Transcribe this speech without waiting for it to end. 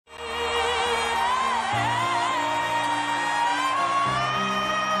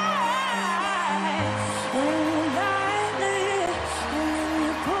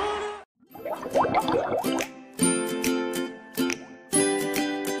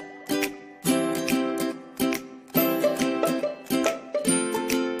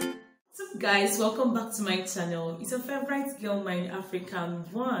Guys, welcome back to my channel. It's your favorite girl, my African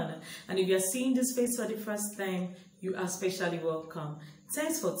one, and if you're seeing this face for the first time, you are especially welcome.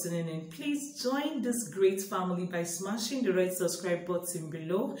 Thanks for tuning in. Please join this great family by smashing the red subscribe button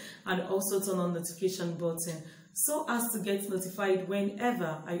below and also turn on the notification button so as to get notified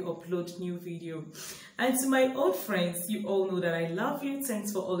whenever I upload new video. And to my old friends, you all know that I love you.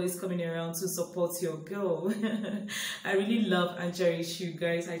 Thanks for always coming around to support your girl. I really love and cherish you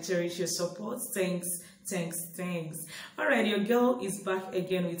guys. I cherish your support. Thanks. Alright, your girl is back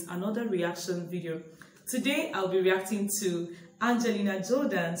again with another reaction video. Today I'll be reacting to Angelina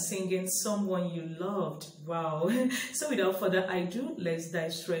Jordan singing Someone You Loved. Wow. So without further ado, let's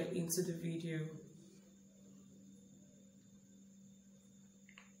dive straight into the video.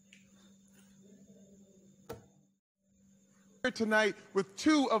 Tonight with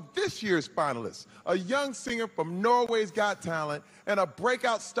two of this year's finalists, a young singer from Norway's Got Talent and a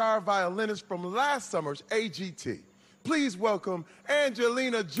breakout star violinist from last summer's AGT. Please welcome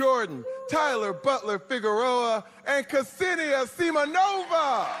Angelina Jordan, Tyler Butler Figueroa, and Ksenia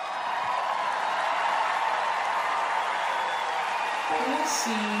Simonova.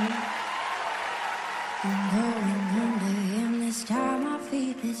 I'm going under, and this time I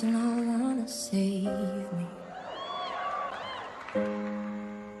feel there's no one to save me.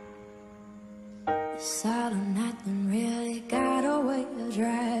 The silent nothing really got a way of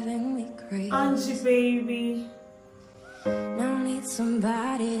driving me crazy. Angie, baby. Now I need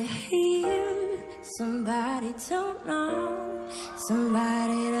somebody to hear, somebody to know,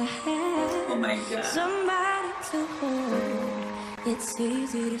 somebody to have, Oh my God. somebody to hold. It's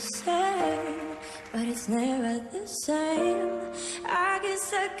easy to say, but it's never the same. I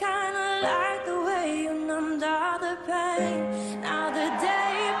guess I kinda like the way you numbed all the pain. Now the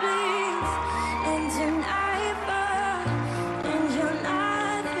day bleeds into nightfall, and you're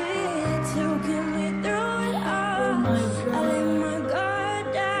not here to get me through it all. I let my guard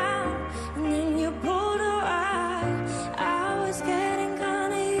down, and then you pulled a ride. I was getting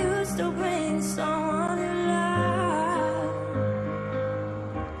kinda used to being someone you love.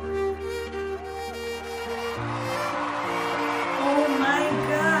 Oh my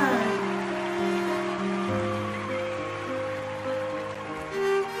God.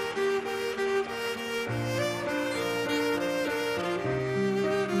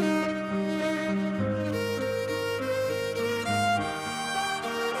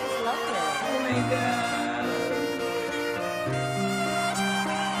 Oh my God.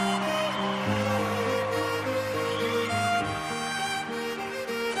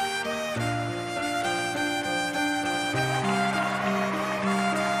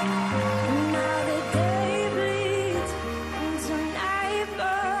 Now the day bleeds into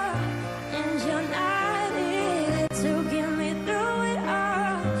nightfall, and you're not here to get me through it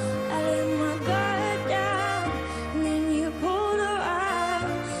all. I let my guard down, and then you pulled a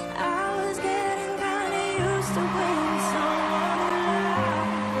ride. I was getting kinda used to being someone you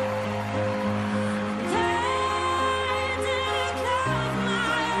loved. I didn't close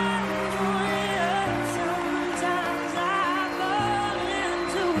my eyes when it hurt. Sometimes I fall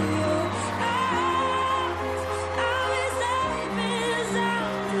into your arms. I was safe and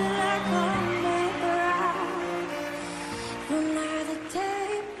sound till I come back around. And now the day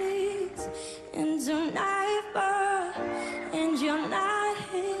bleeds into nightfall, and you're not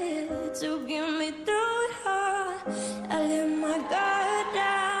here to get me through it all. I let my guard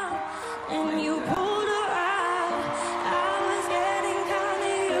down, and you pulled a ride. I was getting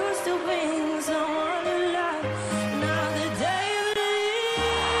kinda used to being someone you love. Now the day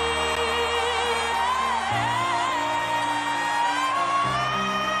bleeds,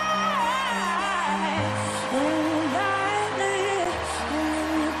 and I leave, and then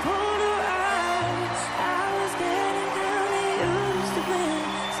you pulled a ride. I was getting kinda used to being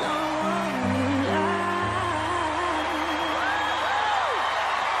someone you love.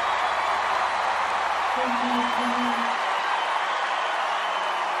 Oh my God.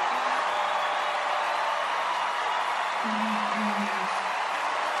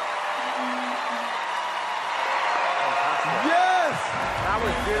 Yes! That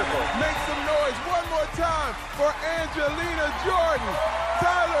was beautiful. Make some noise one more time for Angelina Jordan,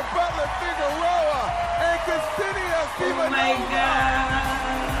 Tyler Butler Figueroa, and Ksenia Oh my Simonova. God.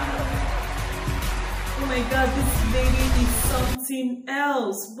 Oh my God, this lady is something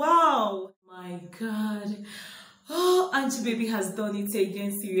else. Wow. My God. Oh, Auntie Baby has done it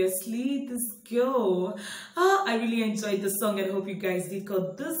again. Seriously, this girl. Oh, I really enjoyed the song and I hope you guys did.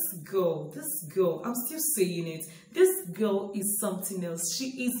 Cause this girl, I'm still saying it. This girl is something else.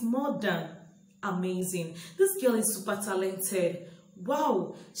 She is more than amazing. This girl is super talented.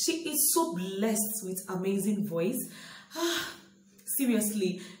 Wow, she is so blessed with amazing voice.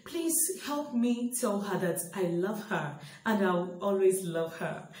 Seriously, please help me tell her that I love her and I'll always love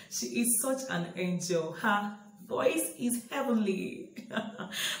her. She is such an angel. Her voice is heavenly.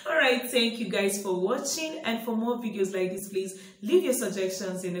 Alright, thank you guys for watching, and for more videos like this, please leave your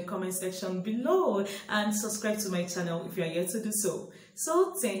suggestions in the comment section below and subscribe to my channel if you are yet to do so.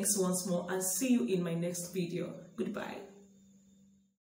 So thanks once more, and see you in my next video. Goodbye.